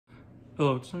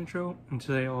Hello, it's Nitro, and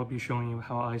today I'll be showing you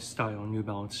how I style New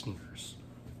Balance sneakers.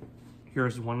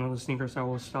 Here's one of the sneakers I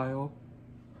will style.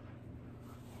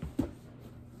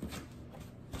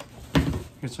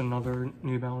 Here's another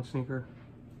New Balance sneaker.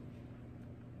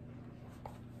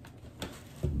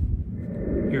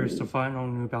 Here's the final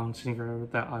New Balance sneaker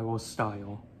that I will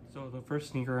style. So the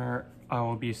first sneaker I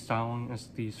will be styling is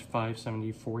these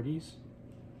 570-40s.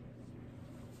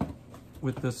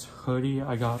 With this hoodie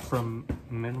I got from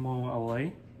Minimal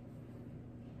LA.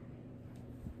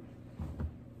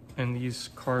 And these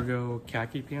cargo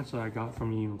khaki pants that I got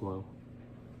from Uniqlo.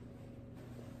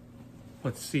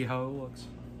 Let's see how it looks.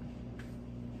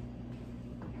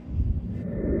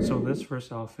 So this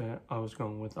first outfit, I was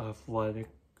going with athletic,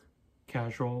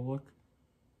 casual look.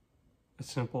 A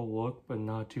simple look, but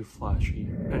not too flashy.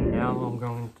 And now I'm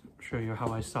going to show you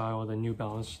how I style the New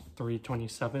Balance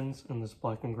 327s in this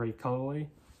black and gray colorway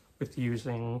with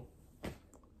using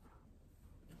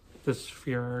this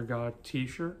Fear God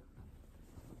t-shirt.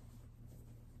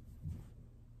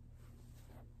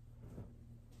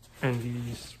 And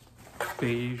these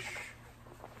beige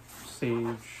sage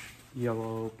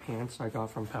yellow pants I got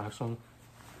from PacSun.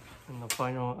 And the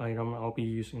final item I'll be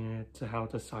using it to how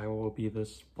to style will be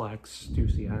this black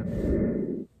Stussy hat.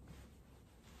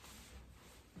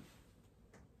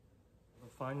 The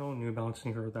final New Balance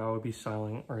sneaker that I will be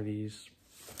styling are these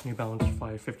New Balance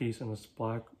 550s in this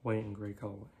black, white, and gray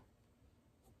colorway.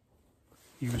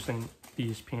 Using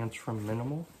these pants from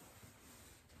Minimal.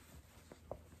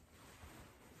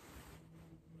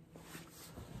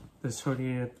 This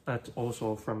hoodie that's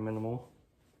also from Minimal.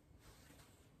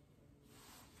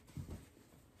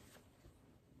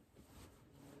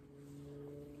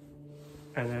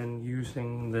 And then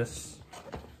using this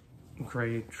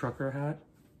gray trucker hat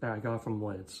that I got from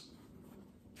Lids.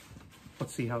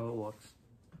 Let's see how it looks.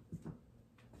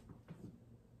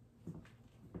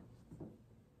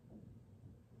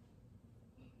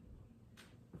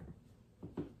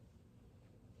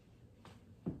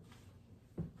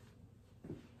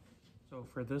 So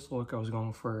for this look, I was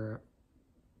going for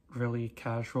really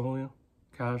casual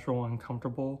and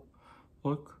comfortable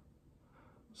look.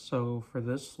 So for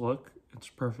this look, it's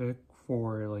perfect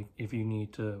for like if you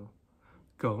need to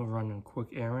go run a quick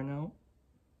errand out.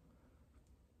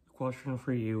 The question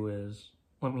for you is,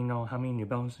 let me know how many New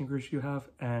Balance sneakers you have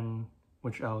and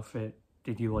which outfit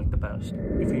did you like the best.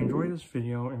 If you enjoyed this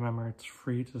video, remember it's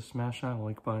free to smash that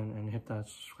like button and hit that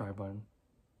subscribe button.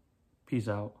 Peace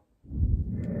out.